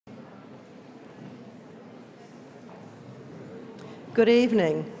Good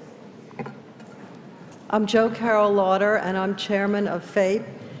evening. I'm Jo Carol Lauder, and I'm chairman of FAPE,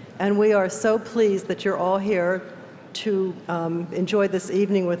 and we are so pleased that you're all here to enjoy this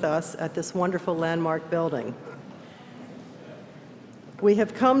evening with us at this wonderful landmark building. We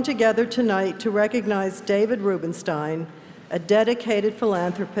have come together tonight to recognize David Rubenstein, a dedicated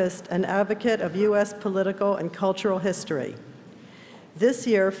philanthropist and advocate of U.S. political and cultural history. This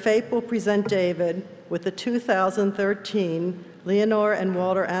year, FAPE will present David with the 2013 Leonore and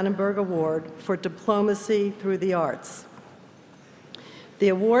Walter Annenberg Award for Diplomacy Through the Arts. The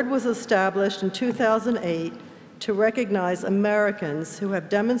award was established in 2008 to recognize Americans who have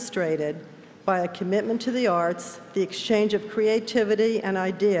demonstrated, by a commitment to the arts, the exchange of creativity and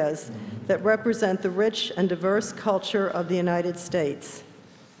ideas that represent the rich and diverse culture of the United States.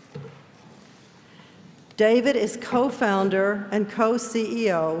 David is co-founder and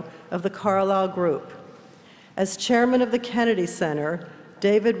co-CEO of the Carlyle Group. As chairman of the Kennedy Center,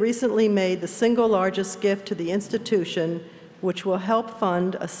 David recently made the single largest gift to the institution, which will help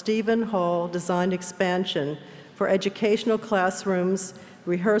fund a Stephen Hall-designed expansion for educational classrooms,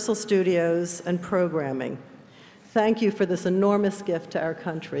 rehearsal studios, and programming. Thank you for this enormous gift to our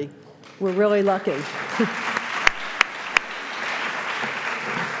country. We're really lucky.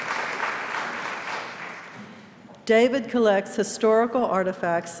 David collects historical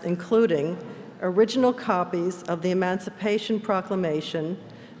artifacts, including original copies of the Emancipation Proclamation,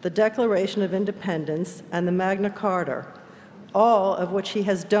 the Declaration of Independence, and the Magna Carta, all of which he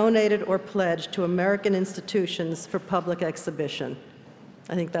has donated or pledged to American institutions for public exhibition.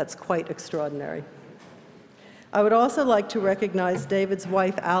 I think that's quite extraordinary. I would also like to recognize David's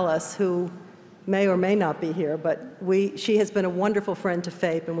wife, Alice, who may or may not be here, but she has been a wonderful friend to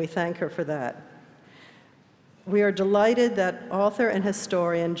FAPE, and we thank her for that. We are delighted that author and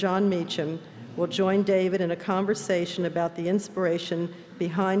historian Jon Meacham will join David in a conversation about the inspiration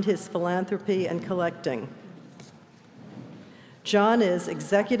behind his philanthropy and collecting. Jon is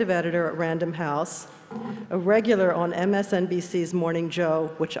executive editor at Random House, a regular on MSNBC's Morning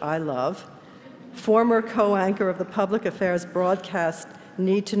Joe, which I love, former co-anchor of the public affairs broadcast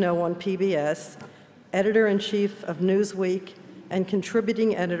Need to Know on PBS, editor-in-chief of Newsweek, and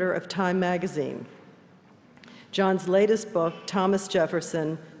contributing editor of Time magazine. Jon's latest book, Thomas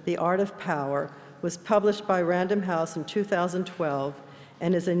Jefferson, The Art of Power, was published by Random House in 2012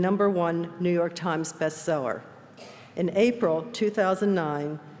 and is a #1 New York Times bestseller. In April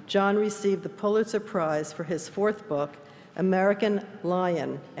 2009, Jon received the Pulitzer Prize for his fourth book, American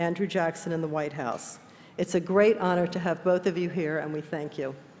Lion, Andrew Jackson in the White House. It's a great honor to have both of you here, and we thank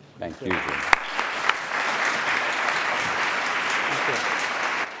you. Thank you.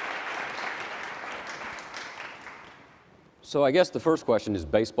 So I guess the first question is,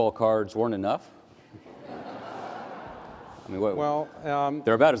 baseball cards weren't enough? I mean,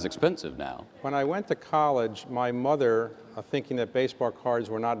 they're about as expensive now. When I went to college, my mother, thinking that baseball cards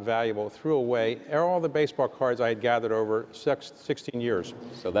were not valuable, threw away all the baseball cards I had gathered over 16 years.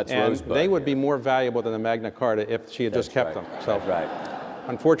 So that's and Rosebud. They would be more valuable than the Magna Carta if she had just kept them. So that's right.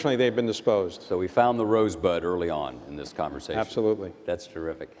 Unfortunately, they've been disposed. So we found the Rosebud early on in this conversation. Absolutely. That's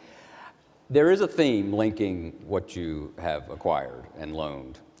terrific. There is a theme linking what you have acquired and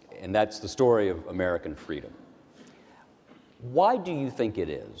loaned, and that's the story of American freedom. Why do you think it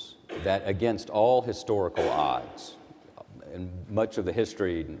is that, against all historical odds, and much of the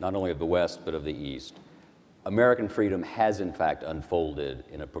history not only of the West but of the East, American freedom has in fact unfolded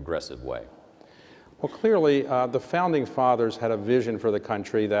in a progressive way? Well, clearly, the Founding Fathers had a vision for the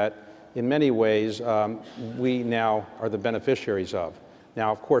country that, in many ways, we now are the beneficiaries of. Now,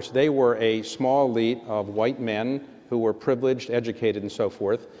 of course, they were a small elite of white men who were privileged, educated, and so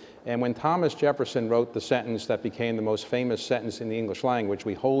forth. And when Thomas Jefferson wrote the sentence that became the most famous sentence in the English language,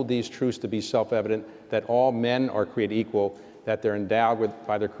 we hold these truths to be self-evident, that all men are created equal, that they're endowed with,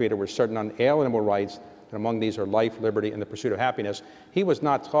 by their Creator with certain unalienable rights, and among these are life, liberty, and the pursuit of happiness. He was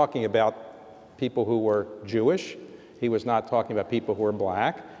not talking about people who were Jewish. He was not talking about people who were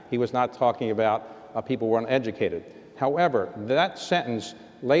black. He was not talking about people who were uneducated. However, that sentence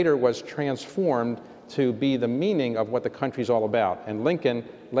later was transformed to be the meaning of what the country's all about. And Lincoln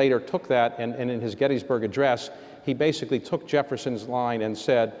later took that, and in his Gettysburg Address, he basically took Jefferson's line and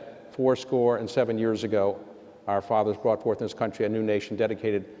said, 77 years ago, our fathers brought forth in this country a new nation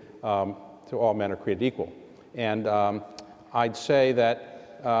dedicated to all men are created equal. And I'd say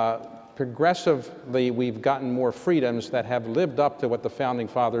that progressively we've gotten more freedoms that have lived up to what the Founding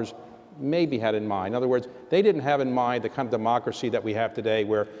Fathers maybe had in mind. In other words, they didn't have in mind the kind of democracy that we have today,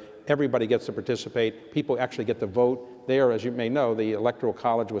 where everybody gets to participate, people actually get to vote. There, as you may know, the Electoral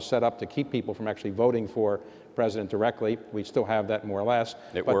College was set up to keep people from actually voting for president directly. We still have that more or less.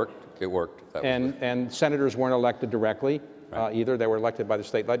 It worked. It worked. And senators weren't elected directly either. They were elected by the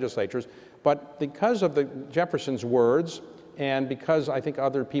state legislatures. But because of Jefferson's words, and because I think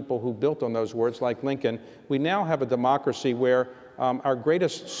other people who built on those words, like Lincoln, we now have a democracy where our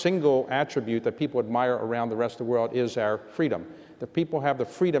greatest single attribute that people admire around the rest of the world is our freedom. The people have the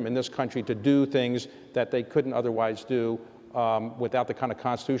freedom in this country to do things that they couldn't otherwise do without the kind of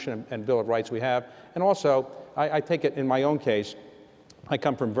Constitution and Bill of Rights we have. And also, I take it in my own case, I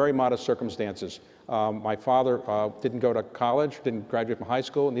come from very modest circumstances. My father didn't go to college, didn't graduate from high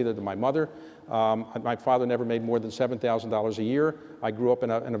school, neither did my mother. My father never made more than $7,000 a year. I grew up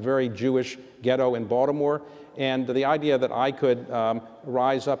in a very Jewish ghetto in Baltimore, and the idea that I could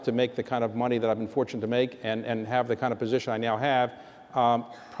rise up to make the kind of money that I've been fortunate to make and have the kind of position I now have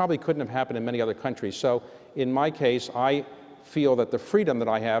probably couldn't have happened in many other countries. So in my case, I feel that the freedom that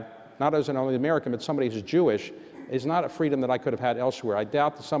I have, not as an only American, but somebody who's Jewish, is not a freedom that I could have had elsewhere. I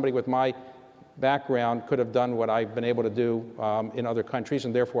doubt that somebody with my background could have done what I've been able to do in other countries,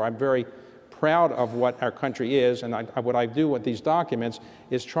 and therefore I'm very proud of what our country is, and what I do with these documents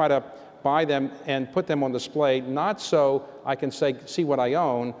is try to buy them and put them on display, not so I can say, see what I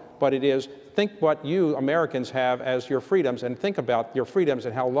own, but it is, think what you Americans have as your freedoms, and think about your freedoms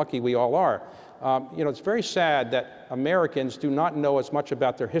and how lucky we all are. You know, it's very sad that Americans do not know as much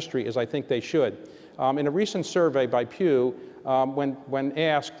about their history as I think they should. In a recent survey by Pew, when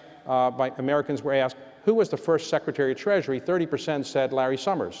asked, Americans were asked, who was the first Secretary of Treasury, 30% said Larry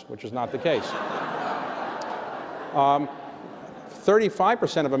Summers, which is not the case.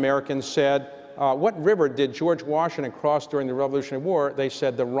 35% of Americans said, what river did George Washington cross during the Revolutionary War? They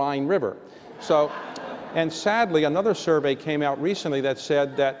said the Rhine River. So, and sadly, another survey came out recently that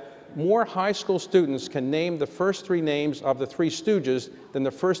said that more high school students can name the first three names of the Three Stooges than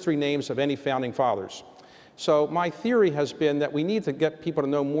the first three names of any founding fathers. So my theory has been that we need to get people to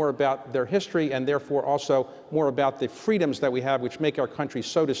know more about their history and therefore also more about the freedoms that we have which make our country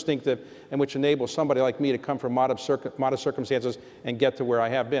so distinctive and which enable somebody like me to come from modest circumstances and get to where I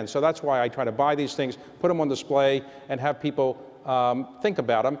have been. So that's why I try to buy these things, put them on display, and have people think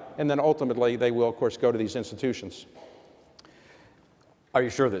about them, and then ultimately they will, of course, go to these institutions. Are you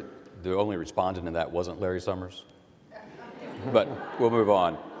sure that the only respondent in that wasn't Larry Summers? But we'll move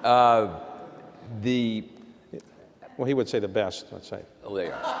on. Well, he would say the best, let's say. Oh, they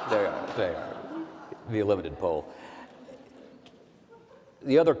are. The limited poll.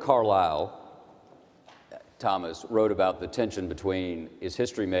 The other Carlyle, Thomas, wrote about the tension between, is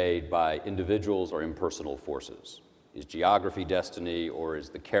history made by individuals or impersonal forces? Is geography destiny, or is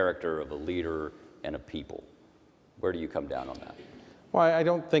the character of a leader and a people? Where do you come down on that? Well, I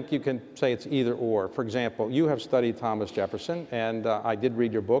don't think you can say it's either or. For example, you have studied Thomas Jefferson, and I did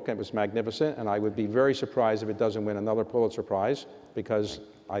read your book, and it was magnificent, and I would be very surprised if it doesn't win another Pulitzer Prize, because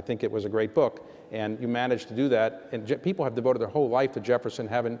I think it was a great book. And you managed to do that, and people have devoted their whole life to Jefferson,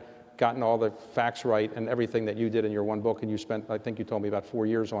 haven't gotten all the facts right and everything that you did in your one book, and you spent, I think you told me, about 4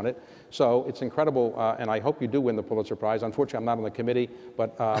 years on it. So it's incredible, and I hope you do win the Pulitzer Prize. Unfortunately, I'm not on the committee,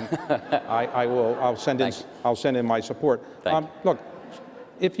 but I'll send in my support. Look,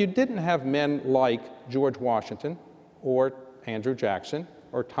 if you didn't have men like George Washington or Andrew Jackson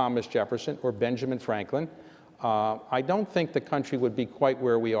or Thomas Jefferson or Benjamin Franklin, I don't think the country would be quite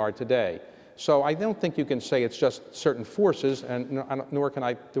where we are today. So I don't think you can say it's just certain forces, and nor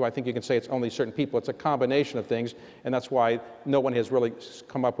do I think you can say it's only certain people. It's a combination of things, and that's why no one has really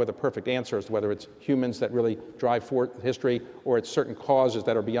come up with a perfect answer as to whether it's humans that really drive forth history or it's certain causes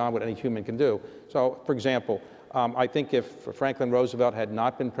that are beyond what any human can do. So, for example, I think if Franklin Roosevelt had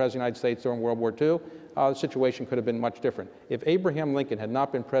not been President of the United States during World War II, the situation could have been much different. If Abraham Lincoln had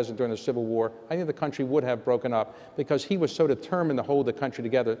not been president during the Civil War, I think the country would have broken up because he was so determined to hold the country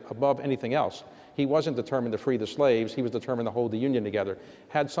together above anything else. He wasn't determined to free the slaves, he was determined to hold the Union together.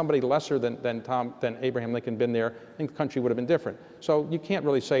 Had somebody lesser than Abraham Lincoln been there, I think the country would have been different. So you can't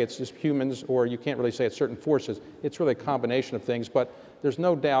really say it's just humans, or you can't really say it's certain forces. It's really a combination of things, but there's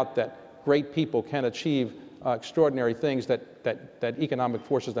no doubt that great people can achieve extraordinary things that economic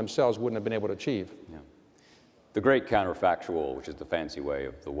forces themselves wouldn't have been able to achieve. Yeah. The great counterfactual, which is the fancy way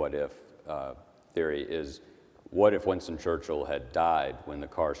of the what-if theory, is what if Winston Churchill had died when the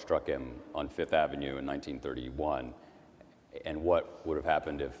car struck him on Fifth Avenue in 1931? And what would have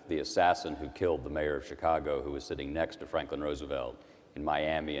happened if the assassin who killed the mayor of Chicago, who was sitting next to Franklin Roosevelt in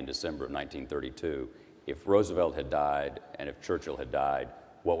Miami in December of 1932, if Roosevelt had died and if Churchill had died,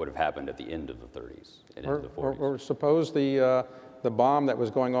 what would have happened at the end of the 30s and into the 40s? Or suppose the the bomb that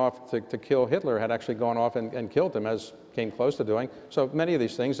was going off to kill Hitler had actually gone off and killed him, as came close to doing. So many of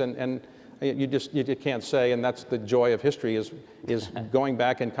these things, and you just can't say, and that's the joy of history, is going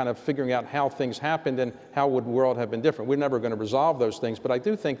back and kind of figuring out how things happened and how would the world have been different. We're never going to resolve those things, but I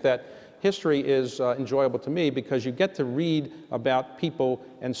do think that history is enjoyable to me because you get to read about people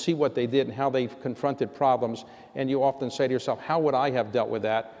and see what they did and how they confronted problems, and you often say to yourself, how would I have dealt with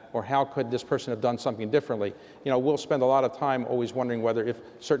that? Or how could this person have done something differently? You know, we'll spend a lot of time always wondering whether if a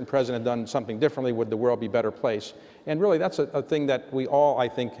certain president had done something differently, would the world be a better place? And really, that's a thing that we all, I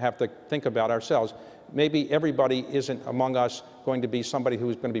think, have to think about ourselves. Maybe everybody isn't among us going to be somebody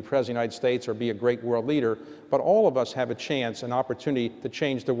who's going to be president of the United States or be a great world leader, but all of us have a chance, an opportunity to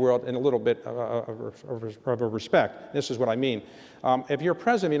change the world in a little bit of a respect. This is what I mean. If you're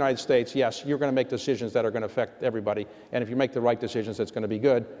president of the United States, yes, you're going to make decisions that are going to affect everybody, and if you make the right decisions, it's going to be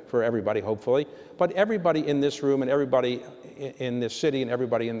good for everybody, hopefully. But everybody in this room and everybody in this city and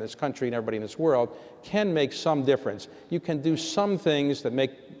everybody in this country and everybody in this world can make some difference. You can do some things that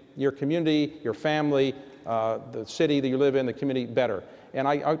make your community, your family, the city that you live in, the community better. And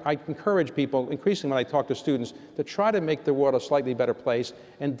I encourage people, increasingly when I talk to students, to try to make the world a slightly better place,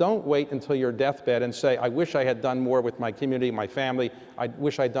 and don't wait until your deathbed and say, I wish I had done more with my community, my family, I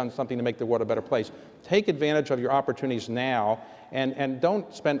wish I'd done something to make the world a better place. Take advantage of your opportunities now, and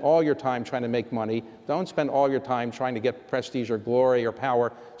don't spend all your time trying to make money. Don't spend all your time trying to get prestige or glory or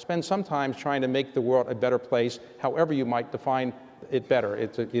power. Spend some time trying to make the world a better place, however you might define it better.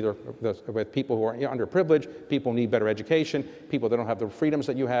 It's either with people who are underprivileged, people who need better education, people that don't have the freedoms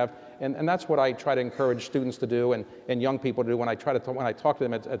that you have, and that's what I try to encourage students to do and young people to do when I talk to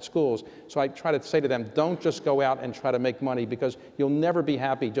them at schools. So I try to say to them, don't just go out and try to make money, because you'll never be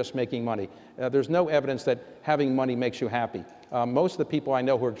happy just making money. There's no evidence that having money makes you happy. Most of the people I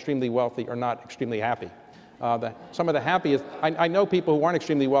know who are extremely wealthy are not extremely happy. Some of the happiest, I know people who aren't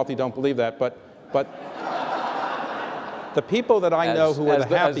extremely wealthy don't believe that, but the people that I know who are the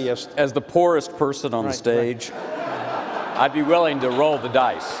happiest... As the poorest person on the stage, I'd be willing to roll the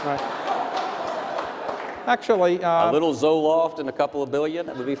dice. Right. Actually... a little Zoloft and a couple of billion,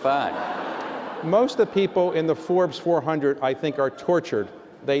 it would be fine. Most of the people in the Forbes 400, I think, are tortured.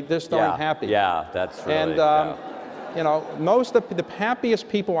 They just aren't happy. Yeah, that's really... And, you know, most of the happiest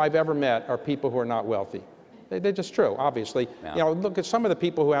people I've ever met are people who are not wealthy. They're just true, obviously. Yeah. You know, look at some of the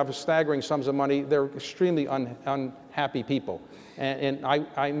people who have staggering sums of money. They're extremely unhappy people. And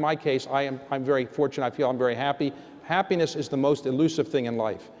in my case, I'm very fortunate. I feel I'm very happy. Happiness is the most elusive thing in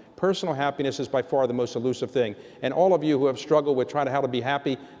life. Personal happiness is by far the most elusive thing. And all of you who have struggled with trying to how to be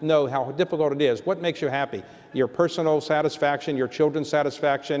happy know how difficult it is. What makes you happy? Your personal satisfaction, your children's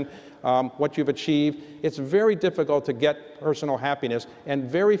satisfaction, what you've achieved. It's very difficult to get personal happiness, and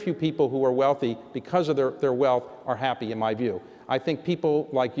very few people who are wealthy, because of their wealth, are happy, in my view. I think people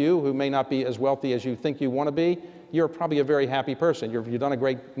like you, who may not be as wealthy as you think you want to be, you're probably a very happy person. You've done a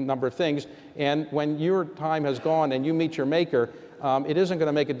great number of things, and when your time has gone and you meet your maker, it isn't going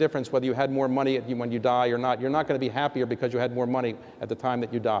to make a difference whether you had more money when you die or not. You're not going to be happier because you had more money at the time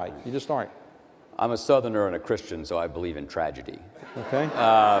that you die. You just aren't. I'm a Southerner and a Christian, so I believe in tragedy. Okay.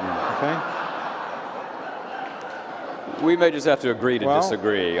 Okay. We may just have to agree to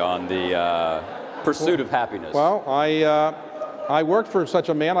disagree on the pursuit of happiness. Well, I worked for such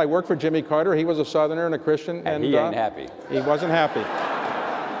a man. I worked for Jimmy Carter. He was a Southerner and a Christian. And he ain't happy. He wasn't happy.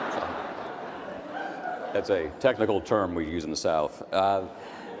 That's a technical term we use in the South. But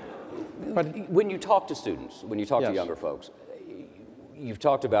when you talk to students, when you talk to younger folks, you've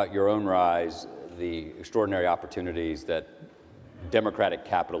talked about your own rise, the extraordinary opportunities that democratic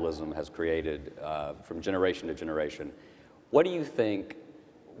capitalism has created from generation to generation. What do you think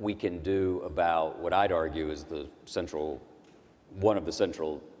we can do about what I'd argue is one of the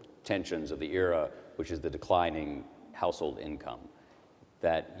central tensions of the era, which is the declining household income?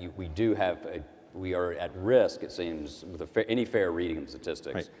 That we are at risk, it seems, with any fair reading of the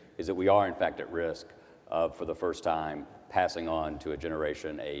statistics, is that we are in fact at risk of, for the first time, passing on to a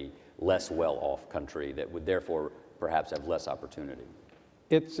generation a less well-off country that would therefore perhaps have less opportunity.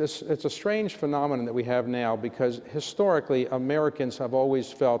 It's a strange phenomenon that we have now, because historically Americans have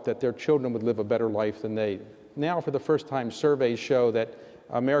always felt that their children would live a better life than they. Now, for the first time, surveys show that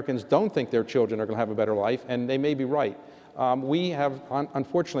Americans don't think their children are going to have a better life, and they may be right.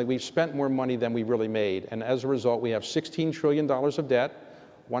 Unfortunately, we've spent more money than we really made, and as a result, we have $16 trillion of debt,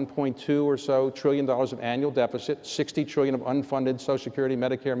 $1.2 or so trillion of annual deficit, $60 trillion of unfunded Social Security,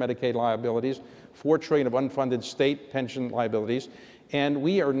 Medicare, Medicaid liabilities, $4 trillion of unfunded state pension liabilities, And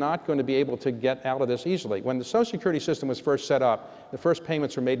we are not going to be able to get out of this easily. When the Social Security system was first set up, the first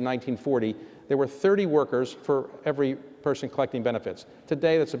payments were made in 1940, there were 30 workers for every person collecting benefits.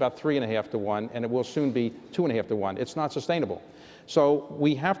 Today, that's about 3.5 to 1, and it will soon be 2.5 to 1. It's not sustainable. So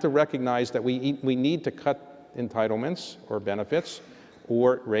we have to recognize that we need to cut entitlements or benefits,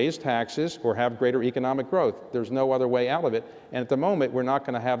 or raise taxes, or have greater economic growth. There's no other way out of it. And at the moment, we're not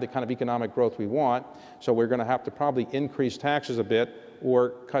going to have the kind of economic growth we want, so we're going to have to probably increase taxes a bit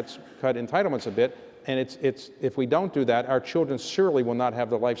or cut entitlements a bit. And if we don't do that, our children surely will not have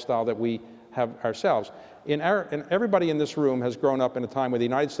the lifestyle that we have ourselves. And everybody in this room has grown up in a time where the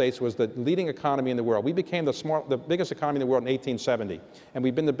United States was the leading economy in the world. We became the biggest economy in the world in 1870. And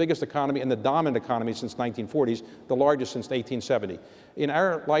we've been the biggest economy and the dominant economy since 1940s, the largest since 1870. In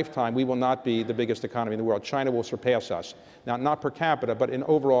our lifetime, we will not be the biggest economy in the world. China will surpass us. Now, not per capita, but in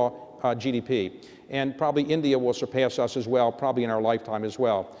overall GDP. And probably India will surpass us as well, probably in our lifetime as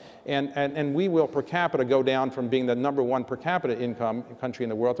well. And we will per capita go down from being the #1 per capita income country in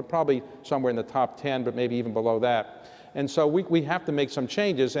the world to probably somewhere in the top 10, but maybe even below that. And so we have to make some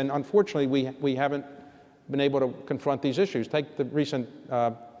changes, and unfortunately we haven't been able to confront these issues. Take the recent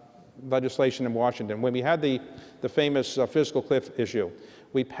legislation in Washington. When we had the famous fiscal cliff issue,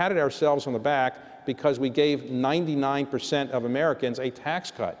 we patted ourselves on the back because we gave 99% of Americans a tax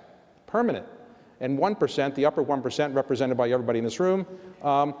cut, permanent. And 1%, the upper 1%, represented by everybody in this room,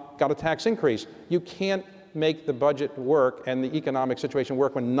 got a tax increase. You can't make the budget work and the economic situation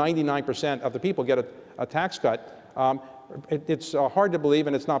work when 99% of the people get a tax cut. It's hard to believe,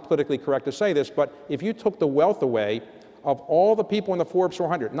 and it's not politically correct to say this, but if you took the wealth away of all the people in the Forbes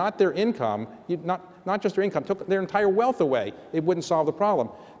 400, not their income, not just their income, took their entire wealth away, it wouldn't solve the problem.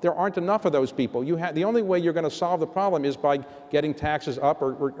 There aren't enough of those people. The only way you're going to solve the problem is by getting taxes up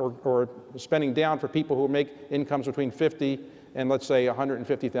or spending down for people who make incomes between $50,000 and, let's say,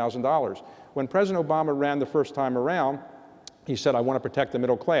 $150,000. When President Obama ran the first time around, he said, I want to protect the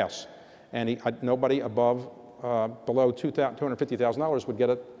middle class. And nobody below $250,000 would get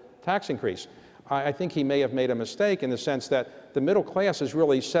a tax increase. I think he may have made a mistake in the sense that the middle class is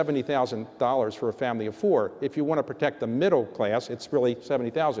really $70,000 for a family of 4. If you want to protect the middle class, it's really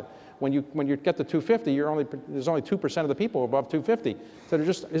 $70,000. When you get to 250, there's only 2% of the people above 250. So there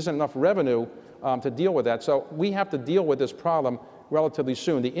just isn't enough revenue to deal with that. So we have to deal with this problem relatively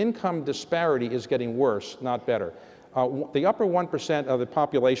soon. The income disparity is getting worse, not better. The upper 1% of the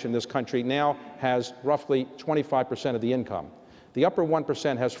population in this country now has roughly 25% of the income. The upper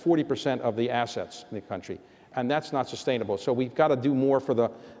 1% has 40% of the assets in the country, and that's not sustainable. So we've got to do more for the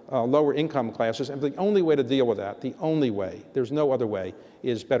lower income classes, and the only way to deal with that, the only way, there's no other way,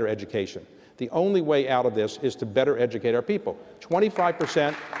 is better education. The only way out of this is to better educate our people.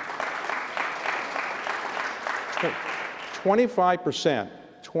 25%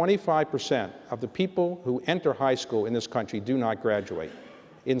 of the people who enter high school in this country do not graduate.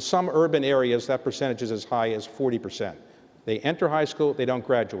 In some urban areas, that percentage is as high as 40%. They enter high school, they don't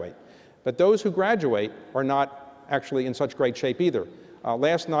graduate. But those who graduate are not actually in such great shape either.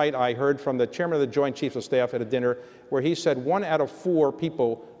 Last night, I heard from the chairman of the Joint Chiefs of Staff at a dinner where he said 1 out of 4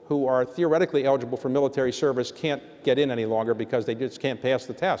 people who are theoretically eligible for military service can't get in any longer because they just can't pass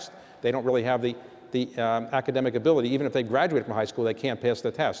the test. They don't really have the academic ability. Even if they graduate from high school, they can't pass the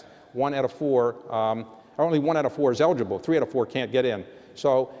test. 1 out of 4, only 1 out of 4 is eligible. 3 out of 4 can't get in.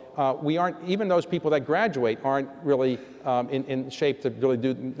 So we aren't, even those people that graduate aren't really in shape to really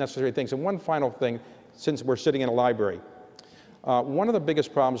do necessary things. And one final thing, since we're sitting in a library, one of the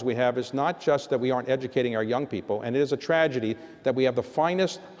biggest problems we have is not just that we aren't educating our young people, and it is a tragedy that we have the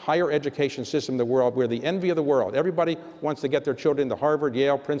finest higher education system in the world. We're the envy of the world. Everybody wants to get their children to Harvard,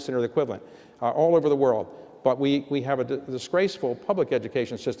 Yale, Princeton, or the equivalent, all over the world. But we have a disgraceful public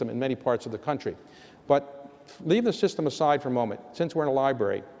education system in many parts of the country. But leave the system aside for a moment. Since we're in a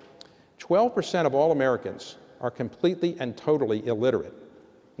library, 12% of all Americans are completely and totally illiterate.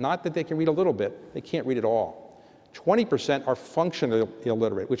 Not that they can read a little bit, they can't read at all. 20% are functionally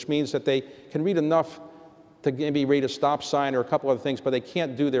illiterate, which means that they can read enough to maybe read a stop sign or a couple other things, but they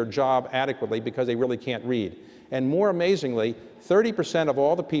can't do their job adequately because they really can't read. And more amazingly, 30% of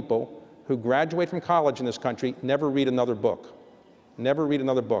all the people who graduate from college in this country never read another book. Never read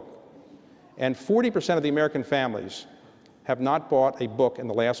another book. And 40% of the American families have not bought a book in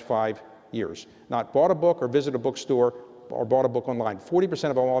the last 5 years. Not bought a book or visited a bookstore or bought a book online.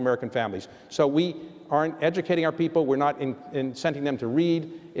 40% of all American families. So we aren't educating our people. We're not incenting them to read.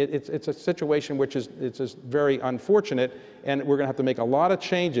 It's a situation which is very unfortunate, and we're going to have to make a lot of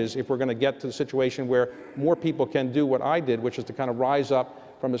changes if we're going to get to the situation where more people can do what I did, which is to kind of rise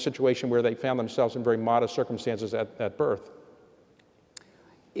up from a situation where they found themselves in very modest circumstances at birth.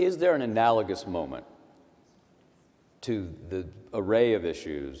 Is there an analogous moment to the array of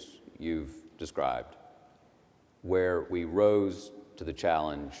issues you've described where we rose to the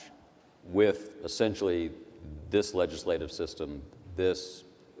challenge with essentially this legislative system, this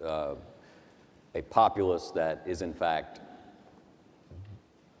a populace that is in fact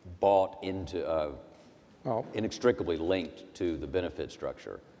bought into, inextricably linked to the benefit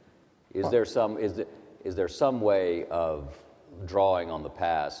structure? Is there some way of drawing on the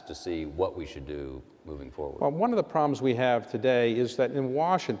past to see what we should do moving forward? Well, one of the problems we have today is that in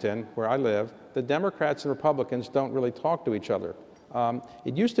Washington, where I live, the Democrats and Republicans don't really talk to each other.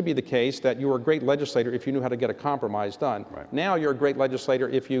 It used to be the case that you were a great legislator if you knew how to get a compromise done. Right. Now you're a great legislator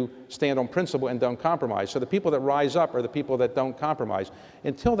if you stand on principle and don't compromise. So the people that rise up are the people that don't compromise.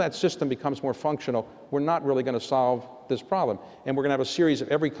 Until that system becomes more functional, we're not really going to solve this problem. And we're going to have a series of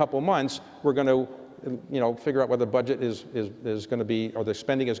every couple months, we're going to figure out whether the budget is going to be, or the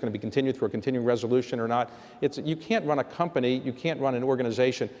spending is going to be continued through a continuing resolution or not. You can't run a company, you can't run an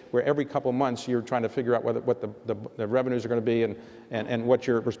organization where every couple months you're trying to figure out what the revenues are going to be and what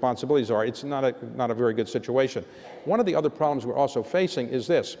your responsibilities are. It's not a very good situation. One of the other problems we're also facing is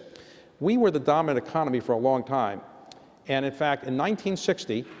this. We were the dominant economy for a long time. And in fact, in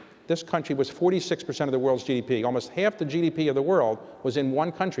 1960, this country was 46% of the world's GDP. Almost half the GDP of the world was in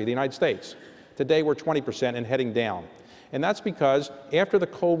one country, the United States. Today, we're 20% and heading down. And that's because after the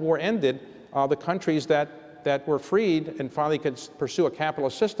Cold War ended, the countries that were freed and finally could pursue a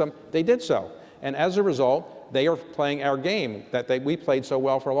capitalist system, they did so. And as a result, they are playing our game that we played so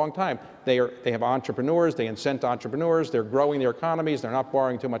well for a long time. They have entrepreneurs, they incent entrepreneurs, they're growing their economies, they're not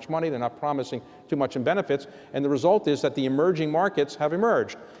borrowing too much money, they're not promising too much in benefits, and the result is that the emerging markets have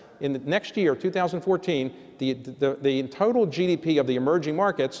emerged. In the next year, 2014, the total GDP of the emerging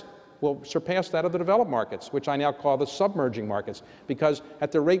markets will surpass that of the developed markets, which I now call the submerging markets, because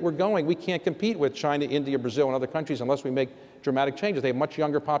at the rate we're going, we can't compete with China, India, Brazil, and other countries unless we make dramatic changes. They have much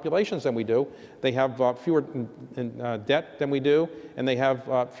younger populations than we do. They have fewer debt than we do, and they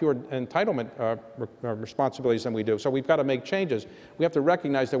have fewer entitlement responsibilities than we do. So we've got to make changes. We have to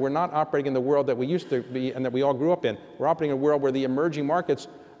recognize that we're not operating in the world that we used to be and that we all grew up in. We're operating in a world where the emerging markets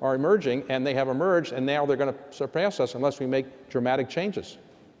are emerging, and they have emerged, and now they're going to surpass us unless we make dramatic changes.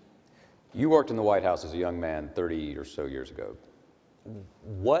 You worked in the White House as a young man 30 or so years ago.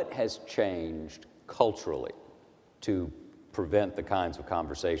 What has changed culturally to prevent the kinds of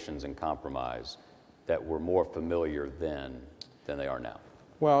conversations and compromise that were more familiar then than they are now?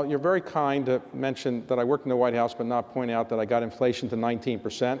 Well, you're very kind to mention that I worked in the White House, but not point out that I got inflation to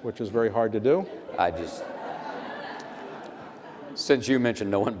 19%, which is very hard to do. Since you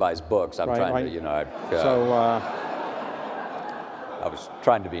mentioned no one buys books, I'm trying to, I was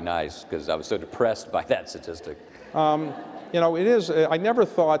trying to be nice because I was so depressed by that statistic. It is, I never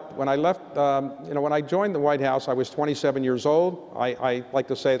thought when I left, when I joined the White House, I was 27 years old. I like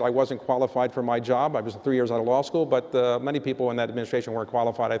to say that I wasn't qualified for my job. I was 3 years out of law school, but many people in that administration weren't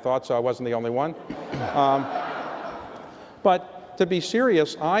qualified, I thought, so I wasn't the only one. But to be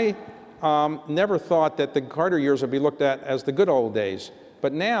serious, I never thought that the Carter years would be looked at as the good old days.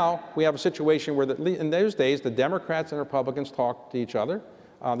 But now we have a situation where, in those days, the Democrats and Republicans talked to each other.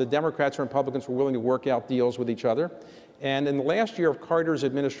 The Democrats and Republicans were willing to work out deals with each other. And in the last year of Carter's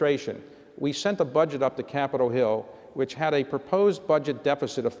administration, we sent a budget up to Capitol Hill, which had a proposed budget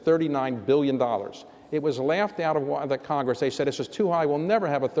deficit of $39 billion. It was laughed out of the Congress. They said, this is too high. We'll never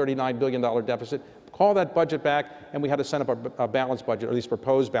have a $39 billion deficit. Call that budget back, and we had to send up a balanced budget, or at least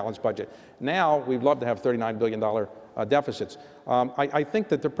proposed balanced budget. Now, we'd love to have $39 billion deficits. I think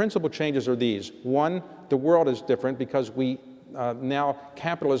that the principal changes are these. One, the world is different because now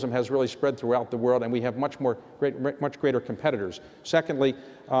capitalism has really spread throughout the world, and we have much greater competitors. Secondly,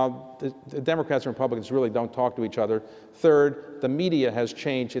 the Democrats and Republicans really don't talk to each other. Third, the media has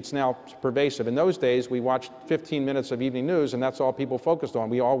changed. It's now pervasive. In those days, we watched 15 minutes of evening news, and that's all people focused on.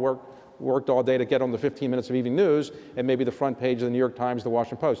 We all worked all day to get on the 15 minutes of evening news and maybe the front page of the New York Times, the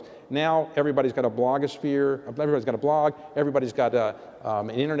Washington Post. Now everybody's got a blogosphere, everybody's got a blog, everybody's got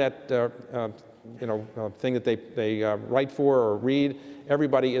an internet thing that they write for or read.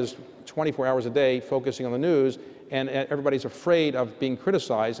 Everybody is 24 hours a day focusing on the news, and everybody's afraid of being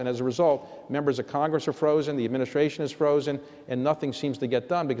criticized, and as a result, members of Congress are frozen, the administration is frozen, and nothing seems to get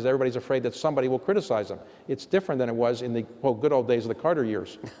done because everybody's afraid that somebody will criticize them. It's different than it was in the, quote, good old days of the Carter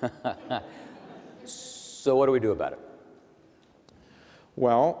years. So what do we do about it?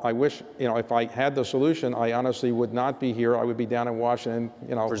 Well, I wish, if I had the solution, I honestly would not be here. I would be down in Washington,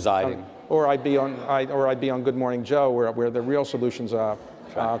 presiding. Or I'd be on Good Morning Joe, where the real solutions to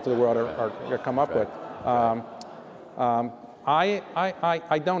the world are come up with.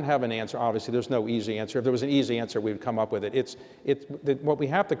 I don't have an answer, obviously. There's no easy answer. If there was an easy answer, we would come up with it. What we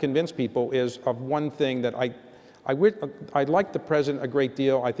have to convince people is of one thing that I like the president a great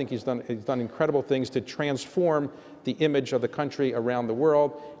deal. I think he's done incredible things to transform the image of the country around the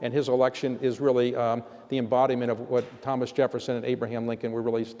world, and his election is really the embodiment of what Thomas Jefferson and Abraham Lincoln were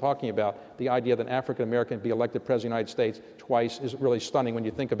really talking about. The idea that an African American be elected president of the United States twice is really stunning when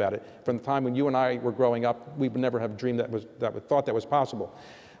you think about it. From the time when you and I were growing up, we would never have dreamed thought that was possible.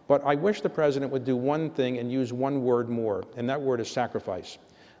 But I wish the president would do one thing and use one word more, and that word is sacrifice.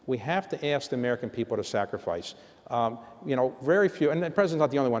 We have to ask the American people to sacrifice. You know, very few, and the president's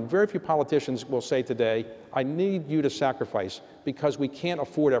not the only one, very few politicians will say today, I need you to sacrifice because we can't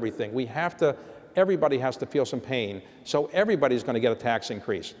afford everything. Everybody has to feel some pain. So everybody's going to get a tax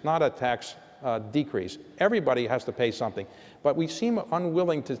increase, not a tax decrease. Everybody has to pay something. But we seem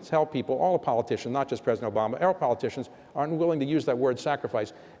unwilling to tell people, all the politicians, not just President Obama, all politicians are unwilling to use that word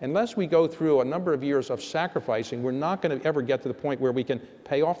sacrifice. Unless we go through a number of years of sacrificing, we're not going to ever get to the point where we can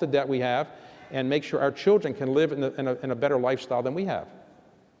pay off the debt we have and make sure our children can live in a better lifestyle than we have.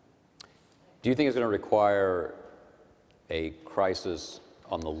 Do you think it's going to require a crisis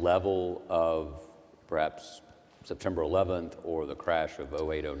on the level of perhaps September 11th or the crash of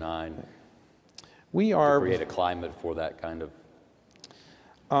 08, 09? We are to create a climate for that kind of?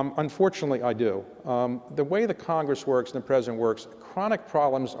 Unfortunately, I do. The way the Congress works and the president works, chronic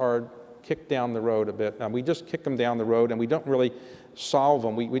problems are kicked down the road a bit. We just kick them down the road and we don't really solve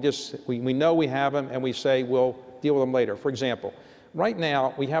them. We know we have them and we say we'll deal with them later. For example, right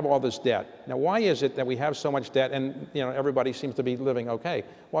now we have all this debt. Now why is it that we have so much debt and everybody seems to be living okay?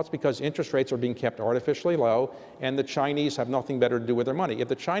 Well, it's because interest rates are being kept artificially low and the Chinese have nothing better to do with their money. If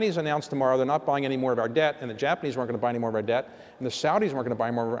the Chinese announce tomorrow they're not buying any more of our debt and the Japanese weren't going to buy any more of our debt and the Saudis weren't going to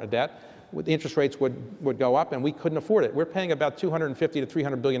buy more of our debt, the interest rates would go up and we couldn't afford it. We're paying about $250 to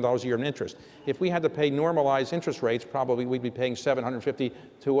 $300 billion a year in interest. If we had to pay normalized interest rates, probably we'd be paying $750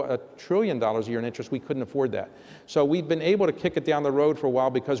 to $1 trillion a year in interest. We couldn't afford that. So we've been able to kick it down the road for a while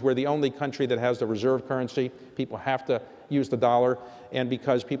because we're the only country that has the reserve currency. People have to use the dollar, and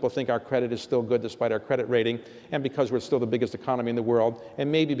because people think our credit is still good despite our credit rating, and because we're still the biggest economy in the world,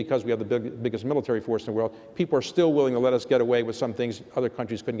 and maybe because we have the biggest military force in the world, people are still willing to let us get away with some things other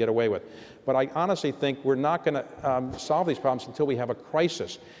countries couldn't get away with. But I honestly think we're not going to solve these problems until we have a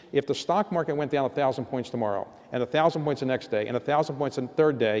crisis. If the stock market went down 1,000 points tomorrow, and 1,000 points the next day, and 1,000 points the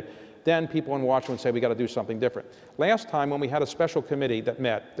third day, then people in Washington say we got to do something different. Last time when we had a special committee that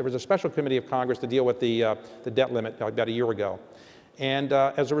met, there was a special committee of Congress to deal with the debt limit about a year ago. And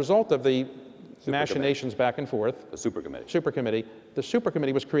as a result of the machinations back and forth, the supercommittee. The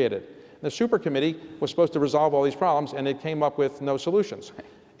supercommittee was created. The supercommittee was supposed to resolve all these problems and it came up with no solutions.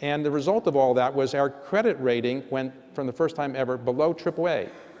 And the result of all that was our credit rating went, from the first time ever, below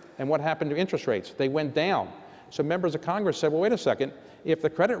AAA. And what happened to interest rates? They went down. So members of Congress said, well, wait a second, if the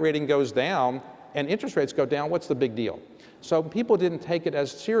credit rating goes down and interest rates go down, what's the big deal? So people didn't take it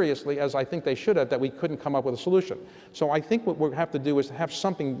as seriously as I think they should have, that we couldn't come up with a solution. So I think what we have to do is to have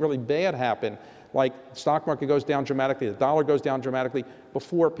something really bad happen, like the stock market goes down dramatically, the dollar goes down dramatically,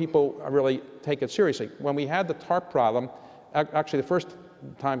 before people really take it seriously. When we had the TARP problem, actually the first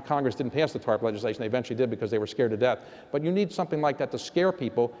time Congress didn't pass the TARP legislation, they eventually did because they were scared to death. But you need something like that to scare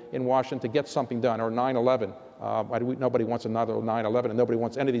people in Washington to get something done, or 9/11. Nobody wants another 9/11, and nobody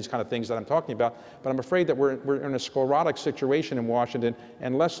wants any of these kind of things that I'm talking about. But I'm afraid that we're in a sclerotic situation in Washington.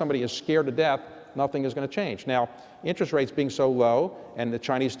 Unless somebody is scared to death, nothing is going to change. Now, interest rates being so low, and the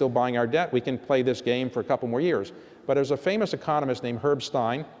Chinese still buying our debt, we can play this game for a couple more years. But there's a famous economist named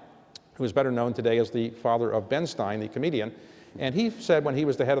Rubenstein, who is better known today as the father of Ben Stein, the comedian. And he said when he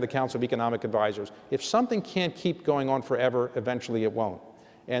was the head of the Council of Economic Advisors, if something can't keep going on forever, eventually it won't.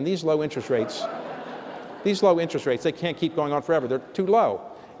 And these low interest rates, they can't keep going on forever. They're too low.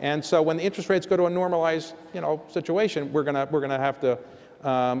 And so when the interest rates go to a normalized, situation, we're gonna have to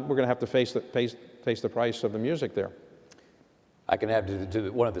face the price of the music there. I can add to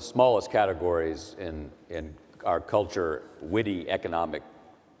one of the smallest categories in our culture, witty economic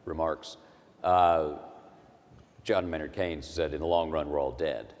remarks. John Maynard Keynes said, in the long run, we're all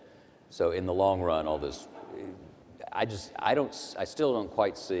dead. So in the long run, all this, I still don't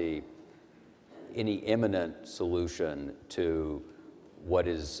quite see any imminent solution to what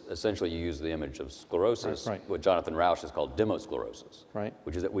is essentially, you use the image of sclerosis, right. What Jonathan Rauch has called demosclerosis, right.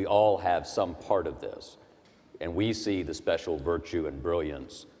 Which is that we all have some part of this. And we see the special virtue and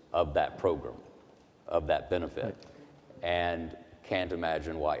brilliance of that program, of that benefit, right. And can't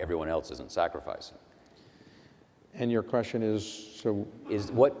imagine why everyone else isn't sacrificing. And your question is, so?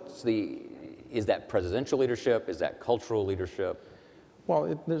 Is that presidential leadership? Is that cultural leadership?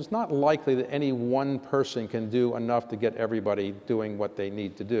 Well, there's not likely that any one person can do enough to get everybody doing what they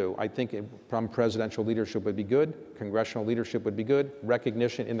need to do. I think from presidential leadership would be good, congressional leadership would be good,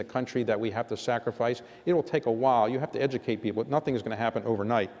 recognition in the country that we have to sacrifice. It will take a while. You have to educate people. Nothing is going to happen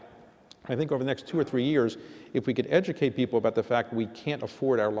overnight. I think over the next 2 or 3 years, if we could educate people about the fact we can't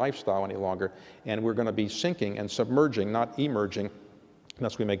afford our lifestyle any longer, and we're going to be sinking and submerging, not emerging,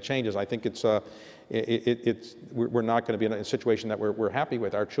 unless we make changes, I think we're not going to be in a situation that we're happy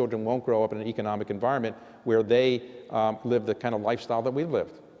with. Our children won't grow up in an economic environment where they live the kind of lifestyle that we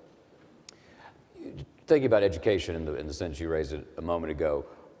lived. Thinking about education in the sense you raised it a moment ago,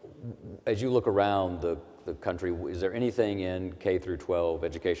 as you look around the country, is there anything in K through 12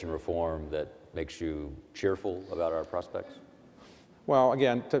 education reform that makes you cheerful about our prospects? Well,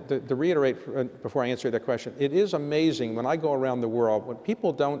 again, to reiterate before I answer that question, it is amazing when I go around the world, when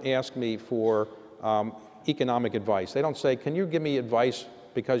people don't ask me for economic advice. They don't say, can you give me advice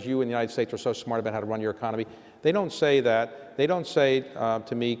because you in the United States are so smart about how to run your economy? They don't say that. They don't say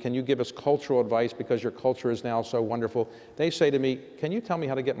to me, can you give us cultural advice because your culture is now so wonderful? They say to me, can you tell me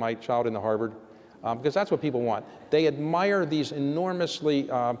how to get my child into Harvard? Because that's what people want. They admire these enormously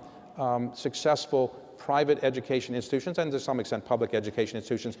successful private education institutions, and to some extent public education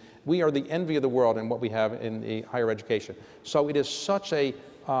institutions. We are the envy of the world in what we have in the higher education. So it is such a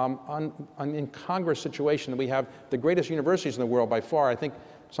an incongruous situation that we have the greatest universities in the world by far. I think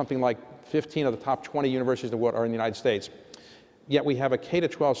something like 15 of the top 20 universities in the world are in the United States. Yet we have a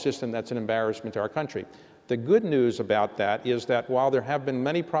K-12 system that's an embarrassment to our country. The good news about that is that while there have been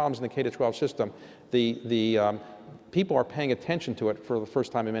many problems in the K-12 system, the people are paying attention to it for the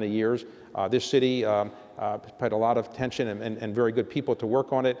first time in many years. This city paid a lot of attention and very good people to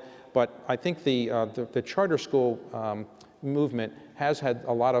work on it. But I think the charter school movement has had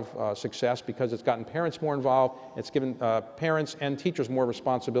a lot of success because it's gotten parents more involved. It's given parents and teachers more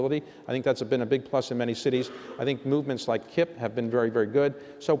responsibility. I think that's been a big plus in many cities. I think movements like KIPP have been very, very good.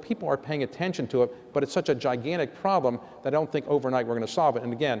 So people are paying attention to it, but it's such a gigantic problem that I don't think overnight we're going to solve it.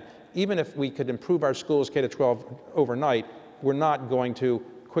 And again, even if we could improve our schools K-12 overnight, we're not going to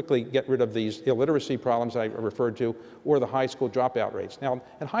quickly get rid of these illiteracy problems I referred to, or the high school dropout rates. Now,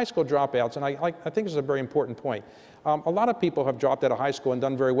 in high school dropouts, and I think this is a very important point, a lot of people have dropped out of high school and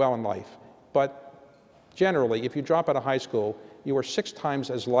done very well in life. But generally, if you drop out of high school, you are 6 times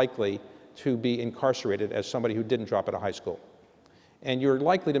as likely to be incarcerated as somebody who didn't drop out of high school. And you're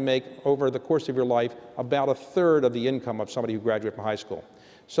likely to make, over the course of your life, about 1/3 of the income of somebody who graduated from high school.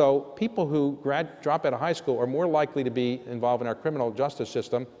 So people who drop out of high school are more likely to be involved in our criminal justice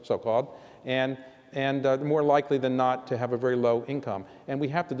system, so-called, and more likely than not to have a very low income. And we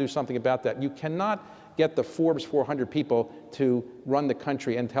have to do something about that. You cannot get the Forbes 400 people to run the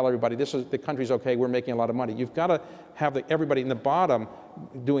country and tell everybody, the country's okay, we're making a lot of money. You've got to have everybody in the bottom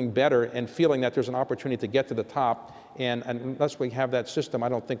doing better and feeling that there's an opportunity to get to the top. And unless we have that system, I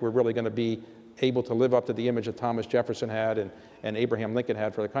don't think we're really going to be able to live up to the image that Thomas Jefferson had and Abraham Lincoln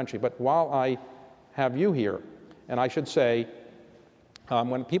had for the country. But while I have you here, and I should say,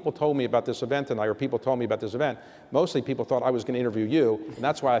 when people told me about this event tonight, or people told me about this event, mostly people thought I was going to interview you, and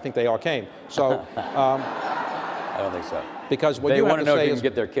that's why I think they all came. So, I don't think so. Because what they you want have to to know say if you is, can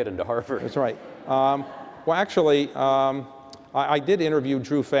get their kid into Harvard. That's right. Well, actually, I did interview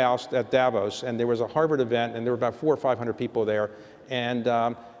Drew Faust at Davos, and there was a Harvard event, and there were about 400 or 500 people there, and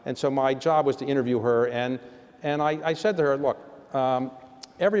so my job was to interview her, and I said to her, look,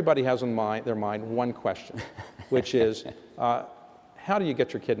 everybody has in their mind one question, which is, how do you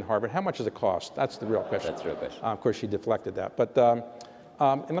get your kid in Harvard? How much does it cost? That's the real question. That's the real question. Of course, she deflected that. But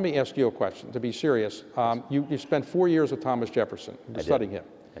and let me ask you a question, to be serious. You spent 4 years with Thomas Jefferson, studying him.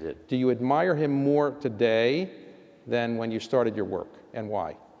 I did. Do you admire him more today than when you started your work, and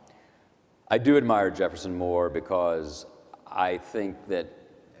why? I do admire Jefferson more because I think that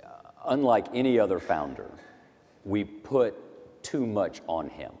unlike any other founder, we put too much on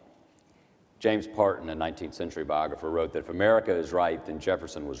him. James Parton, a 19th century biographer, wrote that if America is right, then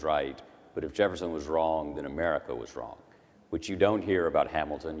Jefferson was right, but if Jefferson was wrong, then America was wrong, which you don't hear about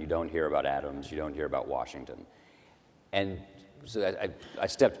Hamilton, you don't hear about Adams, you don't hear about Washington. And so I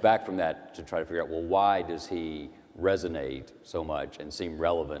stepped back from that to try to figure out, well, why does he resonate so much and seem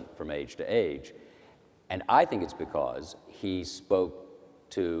relevant from age to age? And I think it's because he spoke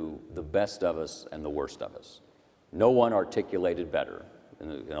to the best of us and the worst of us. No one articulated better.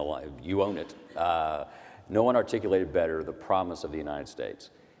 You own it. No one articulated better the promise of the United States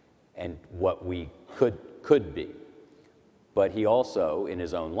and what we could be. But he also, in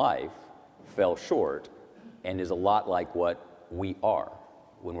his own life, fell short and is a lot like what we are.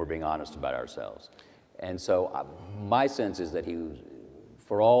 when we're being honest about ourselves. And so my sense is that he was,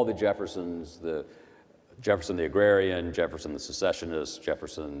 for all the Jeffersons, Jefferson the agrarian, Jefferson the secessionist,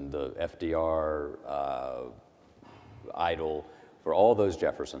 Jefferson the FDR idol, for all those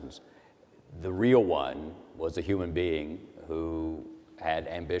Jeffersons, the real one was a human being who had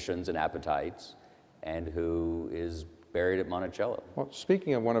ambitions and appetites and who is buried at Monticello. Well,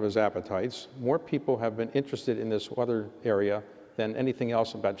 speaking of one of his appetites, more people have been interested in this other area than anything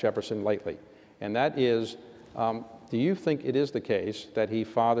else about Jefferson lately. And that is, do you think it is the case that he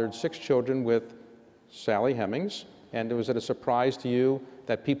fathered 6 children with Sally Hemings? And was it a surprise to you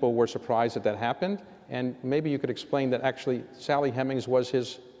that people were surprised that that happened? And maybe you could explain that actually Sally Hemings was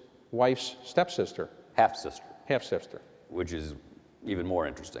his wife's stepsister. Half-sister. Half-sister. Which is even more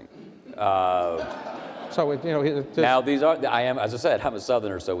interesting. So, you know, now these are, as I said, I'm a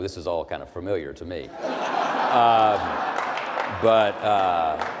Southerner, so this is all kind of familiar to me.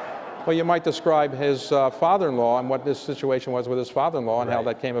 Well, you might describe his father-in-law and what this situation was with his father-in-law and how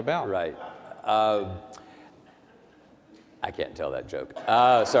that came about. Right. I can't tell that joke.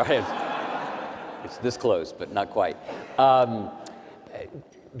 Sorry. It's this close, but not quite.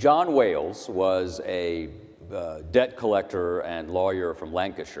 John Wales was a debt collector and lawyer from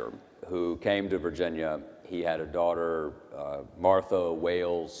Lancashire who came to Virginia. He had a daughter, Martha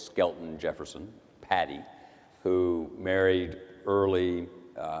Wales Skelton Jefferson, Patty, who married early,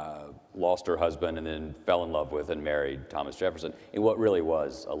 lost her husband, and then fell in love with and married Thomas Jefferson in what really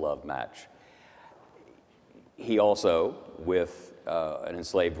was a love match. He also, with an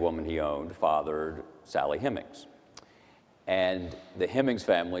enslaved woman he owned, fathered Sally Hemings. And the Hemings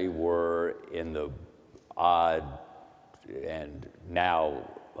family were in the odd and now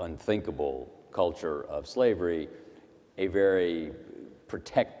unthinkable culture of slavery, a very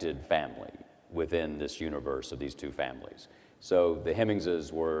protected family within this universe of these two families. So the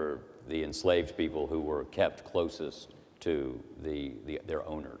Hemingses were the enslaved people who were kept closest to their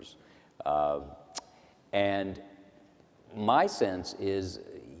owners. And my sense is,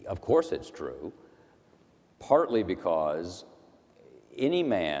 of course it's true, partly because any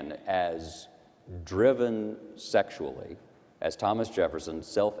man as driven sexually as Thomas Jefferson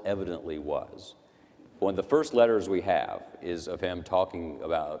self-evidently was, one of the first letters we have is of him talking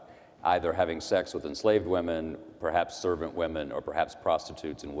about either having sex with enslaved women, perhaps servant women, or perhaps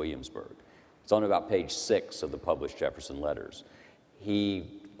prostitutes in Williamsburg. It's on about page 6 of the published Jefferson letters.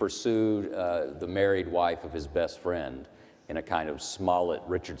 He pursued the married wife of his best friend in a kind of Smollett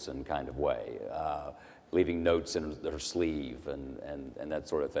Richardson kind of way, leaving notes in her sleeve and that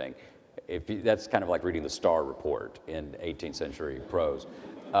sort of thing. That's kind of like reading the Star Report in 18th century prose.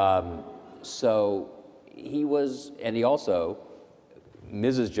 So he was, and he also,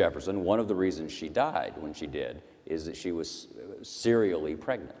 Mrs. Jefferson, one of the reasons she died when she did is that she was serially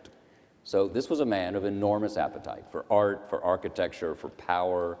pregnant. So this was a man of enormous appetite for art, for architecture, for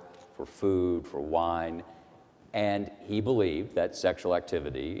power, for food, for wine. And he believed that sexual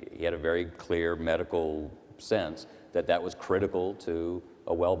activity, he had a very clear medical sense that that was critical to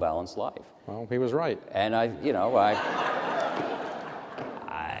a well-balanced life. Well, he was right. And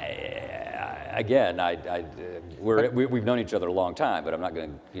we've known each other a long time, but I'm not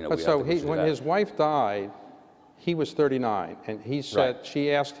going to, But so when his wife died, he was 39, and he said,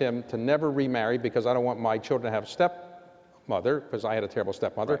 she asked him to never remarry because I don't want my children to have stepmother, because I had a terrible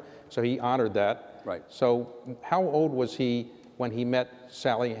stepmother. Right. So he honored that. Right. So how old was he when he met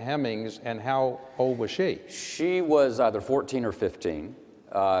Sally Hemings, and how old was she? She was either 14 or 15.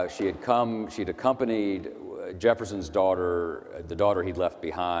 She'd accompanied Jefferson's daughter, the daughter he'd left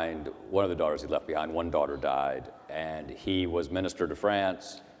behind, one of the daughters he'd left behind. One daughter died, and he was minister to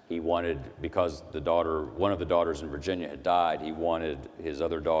France. He wanted, because one of the daughters in Virginia had died, he wanted his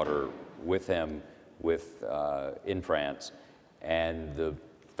other daughter with him in France, and the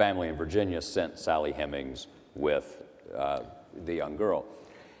family in Virginia sent Sally Hemings with the young girl.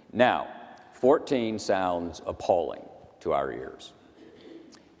 Now, 14 sounds appalling to our ears.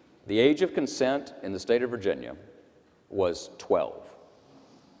 The age of consent in the state of Virginia was 12.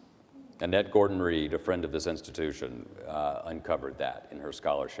 Annette Gordon-Reed, a friend of this institution, uncovered that in her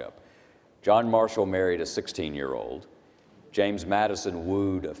scholarship. John Marshall married a 16-year-old. James Madison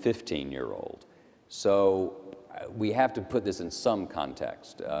wooed a 15-year-old. So we have to put this in some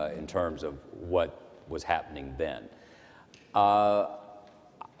context in terms of what was happening then.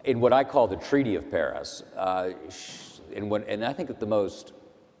 In what I call the Treaty of Paris, and I think that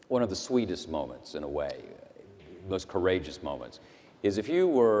one of the sweetest moments, in a way, most courageous moments, is if you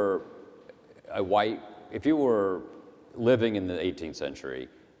were living in the 18th century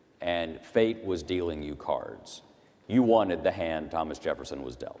and fate was dealing you cards, you wanted the hand Thomas Jefferson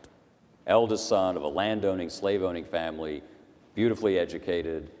was dealt. Eldest son of a landowning, slave-owning family, beautifully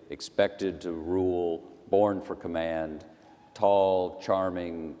educated, expected to rule, born for command, tall,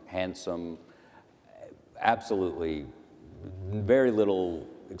 charming, handsome, absolutely very little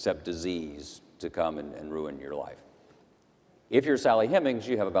except disease to come and ruin your life. If you're Sally Hemings,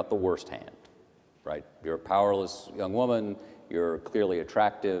 you have about the worst hand, right? You're a powerless young woman, you're clearly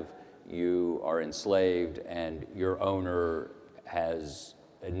attractive, you are enslaved, and your owner has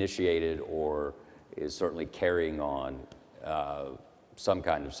initiated or is certainly carrying on some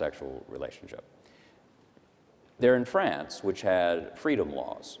kind of sexual relationship. They're in France, which had freedom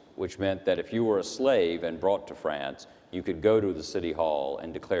laws, which meant that if you were a slave and brought to France, you could go to the city hall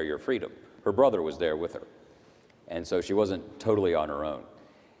and declare your freedom. Her brother was there with her, and so she wasn't totally on her own.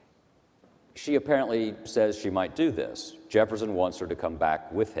 She apparently says she might do this. Jefferson wants her to come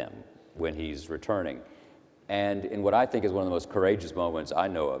back with him when he's returning. And in what I think is one of the most courageous moments I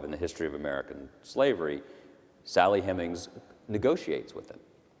know of in the history of American slavery, Sally Hemings negotiates with him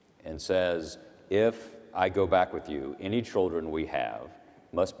and says, if I go back with you, any children we have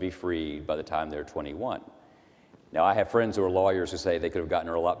must be freed by the time they're 21. Now, I have friends who are lawyers who say they could have gotten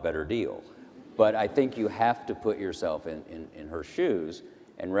her a lot better deal. But I think you have to put yourself in her shoes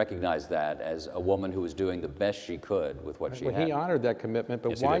and recognize that as a woman who was doing the best she could with what she had. He honored that commitment,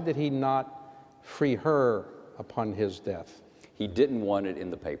 but yes, why did he not free her upon his death? He didn't want it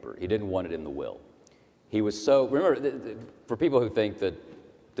in the paper. He didn't want it in the will. He was so, remember, for people who think that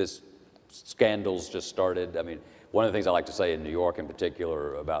this scandals just started, I mean, one of the things I like to say in New York in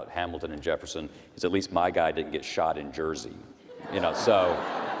particular about Hamilton and Jefferson is at least my guy didn't get shot in Jersey. You know, so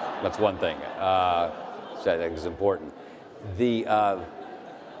that's one thing. So I think is important.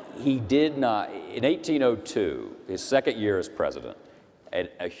 He did not, in 1802, his second year as president,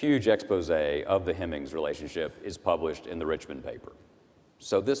 a huge expose of the Hemings relationship is published in the Richmond paper.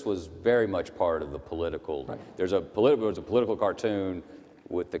 So this was very much part of the political, right. There's a political cartoon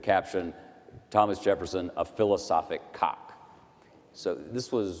with the caption, Thomas Jefferson, a philosophic cock. So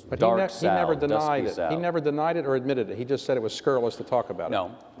this was dark South, he never denied it. South. He never denied it or admitted it. He just said it was scurrilous to talk about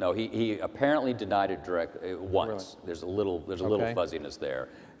it. No, he apparently denied it once. Really? There's a little fuzziness there,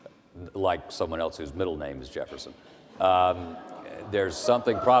 like someone else whose middle name is Jefferson. There's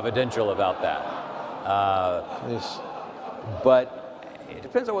something providential about that. But it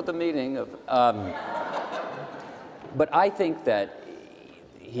depends on what the meaning of. But I think that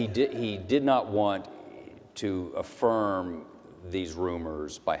he did not want to affirm these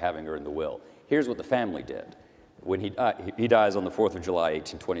rumors by having her in the will. Here's what the family did. When he dies on the 4th of July,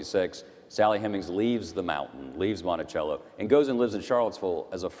 1826, Sally Hemings leaves the mountain, leaves Monticello, and goes and lives in Charlottesville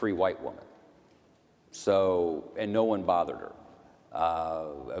as a free white woman. So, and no one bothered her.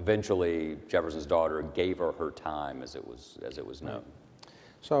 Eventually, Jefferson's daughter gave her her time, as it was known.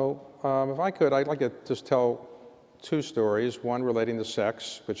 So, if I could, I'd like to just tell two stories. One relating to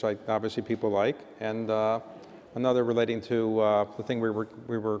sex, which obviously people like, and another relating to the thing we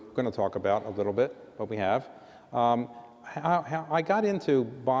were going to talk about a little bit, what we have. How I got into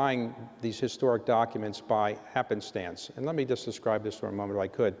buying these historic documents by happenstance, and let me just describe this for a moment if I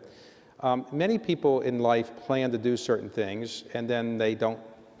could. Many people in life plan to do certain things, and then they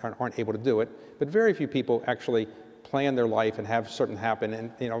aren't able to do it, but very few people actually plan their life and have certain happen,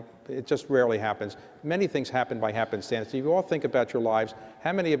 and it just rarely happens. Many things happen by happenstance. If you all think about your lives,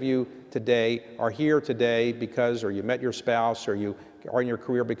 how many of you today are here today because, or you met your spouse, or you are in your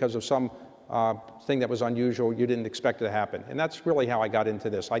career because of some thing that was unusual, you didn't expect it to happen? And that's really how I got into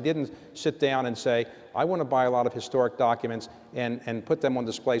this. I didn't sit down and say, I want to buy a lot of historic documents and put them on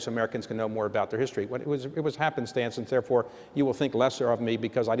display so Americans can know more about their history. It was happenstance, and therefore you will think lesser of me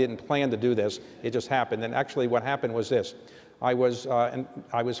because I didn't plan to do this. It just happened. And actually what happened was this. I was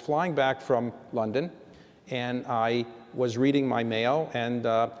flying back from London, and I was reading my mail, and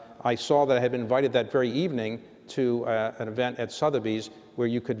I saw that I had been invited that very evening to an event at Sotheby's where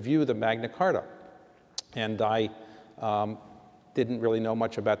you could view the Magna Carta. And I didn't really know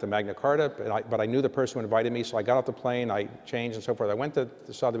much about the Magna Carta, but I knew the person who invited me, so I got off the plane, I changed and so forth. I went to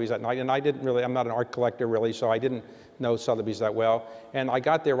Sotheby's that night, and I'm not an art collector really, so I didn't know Sotheby's that well. And I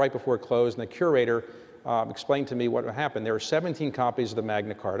got there right before it closed, and the curator explained to me what happened. There were 17 copies of the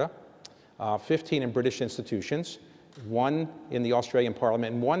Magna Carta, 15 in British institutions, 1 in the Australian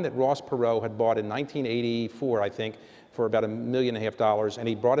Parliament, and 1 that Ross Perot had bought in 1984, I think, for about $1.5 million, and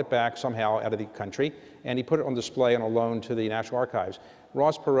he brought it back somehow out of the country, and he put it on display on a loan to the National Archives.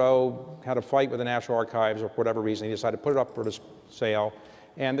 Ross Perot had a fight with the National Archives, or for whatever reason, he decided to put it up for sale,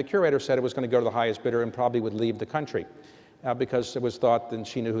 and the curator said it was going to go to the highest bidder and probably would leave the country. because it was thought, and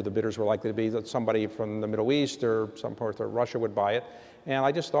she knew who the bidders were likely to be, that somebody from the Middle East or some part of Russia would buy it. And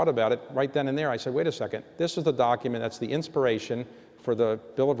I just thought about it right then and there. I said, wait a second, this is the document that's the inspiration for the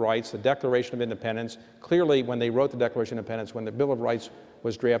Bill of Rights, the Declaration of Independence. Clearly, when they wrote the Declaration of Independence, when the Bill of Rights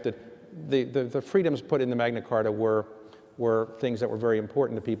was drafted, the freedoms put in the Magna Carta were things that were very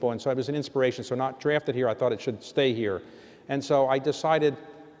important to people. And so it was an inspiration. So not drafted here, I thought it should stay here. And so I decided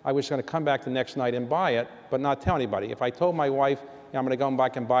I was going to come back the next night and buy it, but not tell anybody. If I told my wife, yeah, I'm going to go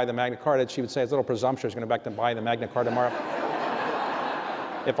back and buy the Magna Carta, she would say, it's a little presumptuous, going to back and buy the Magna Carta tomorrow.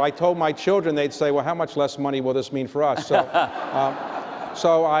 If I told my children, they'd say, well, how much less money will this mean for us? So,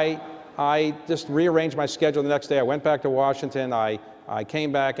 so I just rearranged my schedule the next day. I went back to Washington. I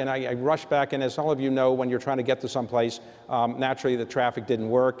came back and I rushed back, and as all of you know, when you're trying to get to someplace, naturally the traffic didn't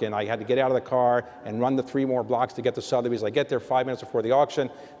work, and I had to get out of the car and run the 3 more blocks to get to Sotheby's. I get there 5 minutes before the auction.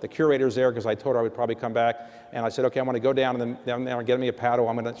 The curator's there because I told her I would probably come back, and I said, okay, I want to go down and then get me a paddle.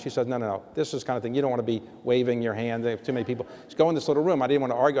 She said, no, this is the kind of thing you don't want to be waving your hand. They have too many people. Just go in this little room. I didn't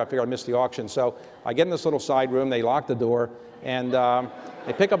want to argue. I figured I'd miss the auction. So I get in this little side room. They lock the door, and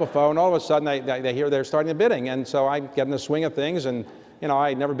they pick up a phone. All of a sudden, they hear they're starting the bidding, and so I get in the swing of things, and you know, I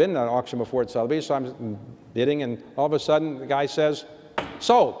had never been in an auction before at Sotheby's, so I'm bidding, and all of a sudden, the guy says,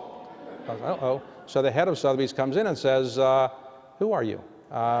 sold. I was like, uh-oh. So the head of Sotheby's comes in and says, who are you?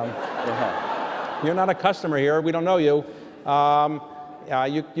 You're not a customer here. We don't know you.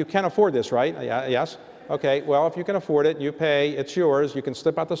 You can afford this, right? Yes. Okay, well, if you can afford it, you pay, it's yours. You can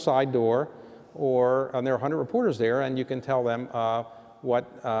slip out the side door, and there are 100 reporters there, and you can tell them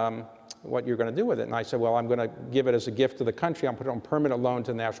what you're going to do with it. And I said, well, I'm going to give it as a gift to the country. I'm put it on permanent loan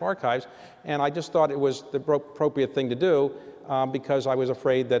to the National Archives. And I just thought it was the appropriate thing to do because I was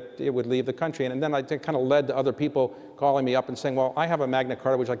afraid that it would leave the country. And then it kind of led to other people calling me up and saying, well, I have a Magna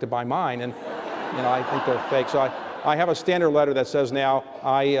Carta. Would you like to buy mine? And you know, I think they're fake. So I have a standard letter that says now,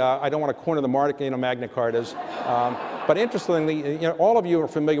 I don't want to corner the market, you know, Magna Cartas. But interestingly, you know, all of you are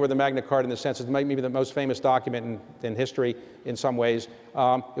familiar with the Magna Carta in the sense it's maybe the most famous document in history in some ways.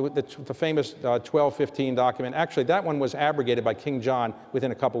 The famous 1215 document, actually that one was abrogated by King John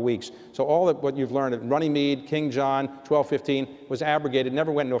within a couple weeks. So all of what you've learned, Runnymede, King John, 1215 was abrogated,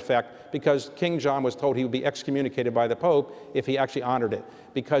 never went into effect because King John was told he would be excommunicated by the Pope if he actually honored it,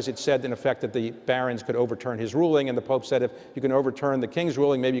 because it said in effect that the barons could overturn his ruling, and the Pope said if you can overturn the King's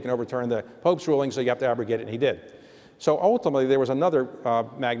ruling, maybe you can overturn the Pope's ruling, so you have to abrogate it, and he did. So ultimately, there was another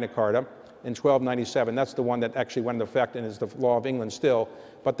Magna Carta in 1297. That's the one that actually went into effect and is the law of England still.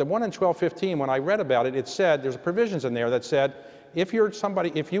 But the one in 1215, when I read about it, it said, there's provisions in there that said, if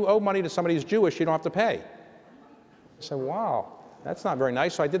you owe money to somebody who's Jewish, you don't have to pay. I said, wow, that's not very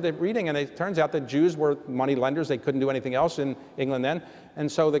nice. So I did the reading, and it turns out that Jews were money lenders. They couldn't do anything else in England then. And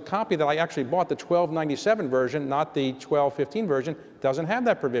so the copy that I actually bought, the 1297 version, not the 1215 version, doesn't have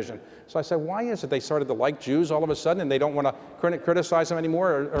that provision. So I said, why is it they started to like Jews all of a sudden and they don't want to criticize them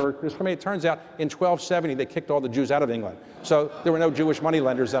anymore or discriminate? It turns out in 1270 they kicked all the Jews out of England. So there were no Jewish money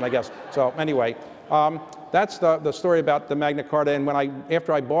lenders then, I guess. So anyway, that's the story about the Magna Carta. And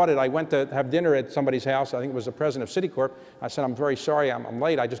after I bought it, I went to have dinner at somebody's house. I think it was the president of Citicorp. I said, I'm very sorry, I'm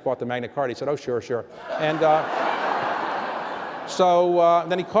late. I just bought the Magna Carta. He said, oh, sure, sure. And so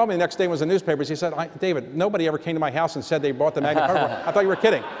then he called me the next day and was in the newspapers. He said, David, nobody ever came to my house and said they bought the Magna Carta. I thought you were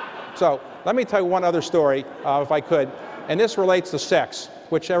kidding. So let me tell you one other story, if I could. And this relates to sex,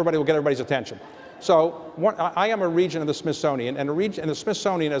 which will get everybody's attention. So I am a regent of the Smithsonian, and the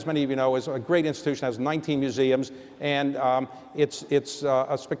Smithsonian, as many of you know, is a great institution, has 19 museums, and it's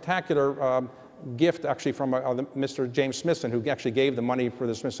a spectacular gift actually from Mr. James Smithson, who actually gave the money for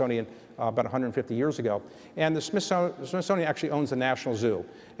the Smithsonian about 150 years ago. And the Smithsonian actually owns the National Zoo.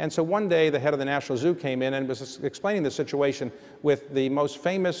 And so one day the head of the National Zoo came in and was explaining the situation with the most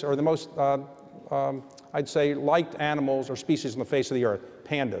famous or the most, I'd say, liked animals or species on the face of the earth,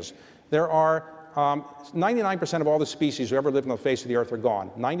 pandas. There are 99% of all the species who ever lived on the face of the earth are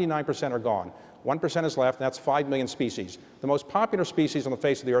gone. 99% are gone. 1% is left, and that's 5 million species. The most popular species on the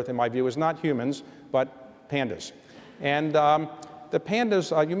face of the earth, in my view, is not humans, but pandas. And the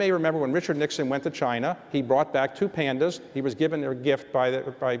pandas, you may remember when Richard Nixon went to China, he brought back 2 pandas. He was given a gift by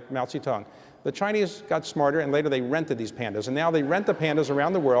Mao Zedong. The Chinese got smarter, and later they rented these pandas. And now they rent the pandas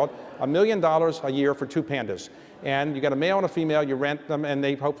around the world, $1 million a year for 2 pandas. And you got a male and a female, you rent them, and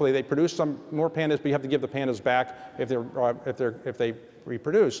hopefully they produce some more pandas, but you have to give the pandas back if they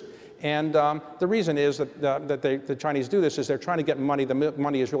reproduce. And the reason is that the Chinese do this is they're trying to get money. The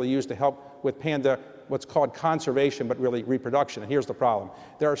money is really used to help with panda, what's called conservation, but really reproduction. And here's the problem.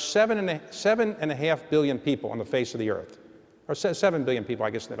 There are 7.5 billion people on the face of the earth. Or 7 billion people, I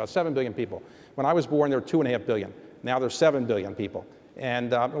guess, about 7 billion people. When I was born, there were 2.5 billion. Now there's 7 billion people,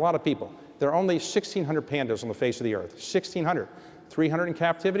 and a lot of people. There are only 1,600 pandas on the face of the earth, 1,600. 300 in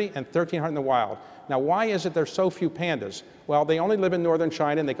captivity and 1,300 in the wild. Now, why is it there's so few pandas? Well, they only live in northern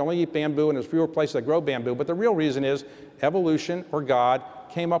China, and they can only eat bamboo, and there's fewer places that grow bamboo. But the real reason is evolution, or God,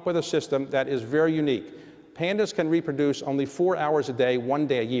 came up with a system that is very unique. Pandas can reproduce only 4 hours a day, 1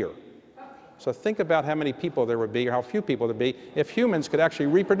 day a year. So think about how many people there would be, or how few people there would be, if humans could actually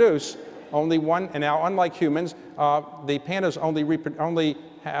reproduce only one. And now, unlike humans, the pandas only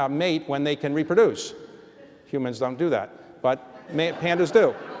mate when they can reproduce. Humans don't do that, but pandas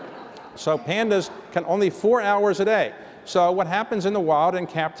do. So pandas can only 4 hours a day. So what happens in the wild in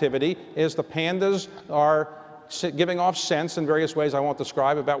captivity is the pandas are giving off scents in various ways I won't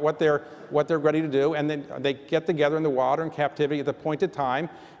describe about what they're ready to do, and then they get together in the wild or in captivity at the appointed time.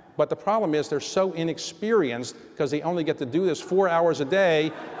 But the problem is they're so inexperienced because they only get to do this 4 hours a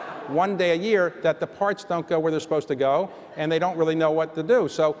day, 1 day a year, that the parts don't go where they're supposed to go, and they don't really know what to do.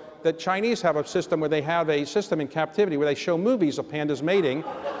 So the Chinese have a system where they have a system in captivity where they show movies of pandas mating,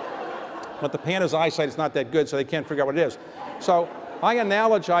 but the panda's eyesight is not that good, so they can't figure out what it is. So I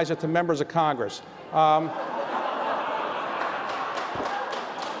analogize it to members of Congress.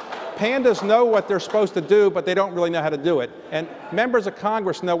 Pandas know what they're supposed to do, but they don't really know how to do it. And members of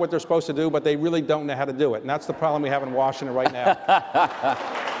Congress know what they're supposed to do, but they really don't know how to do it. And that's the problem we have in Washington right now.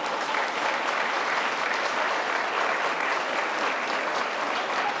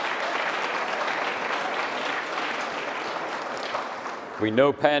 We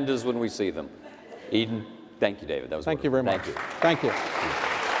know pandas when we see them. Eden, thank you, David. That was Thank you very much. Thank you. Thank you.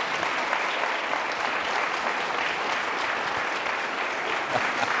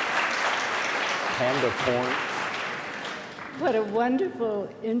 Panda porn. What a wonderful,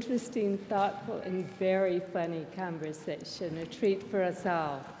 interesting, thoughtful, and very funny conversation. A treat for us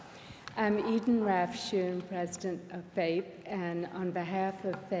all. I'm Eden Rafshoon, president of FAPE, and on behalf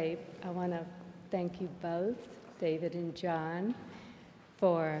of FAPE, I want to thank you both, David and Jon,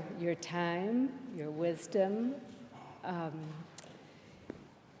 for your time, your wisdom,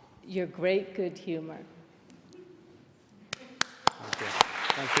 your great good humor. Thank you.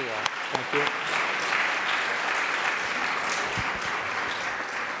 Thank you all. Thank you.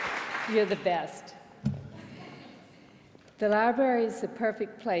 You're the best. The library is the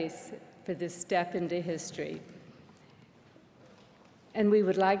perfect place for this step into history. And we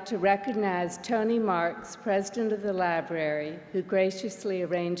would like to recognize Tony Marks, president of the library, who graciously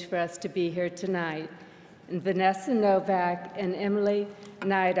arranged for us to be here tonight, and Vanessa Novak and Emily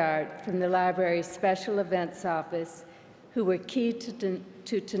Neidart from the library's Special Events Office, who were key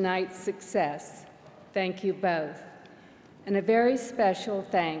to tonight's success. Thank you both. And a very special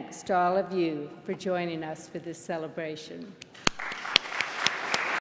thanks to all of you for joining us for this celebration.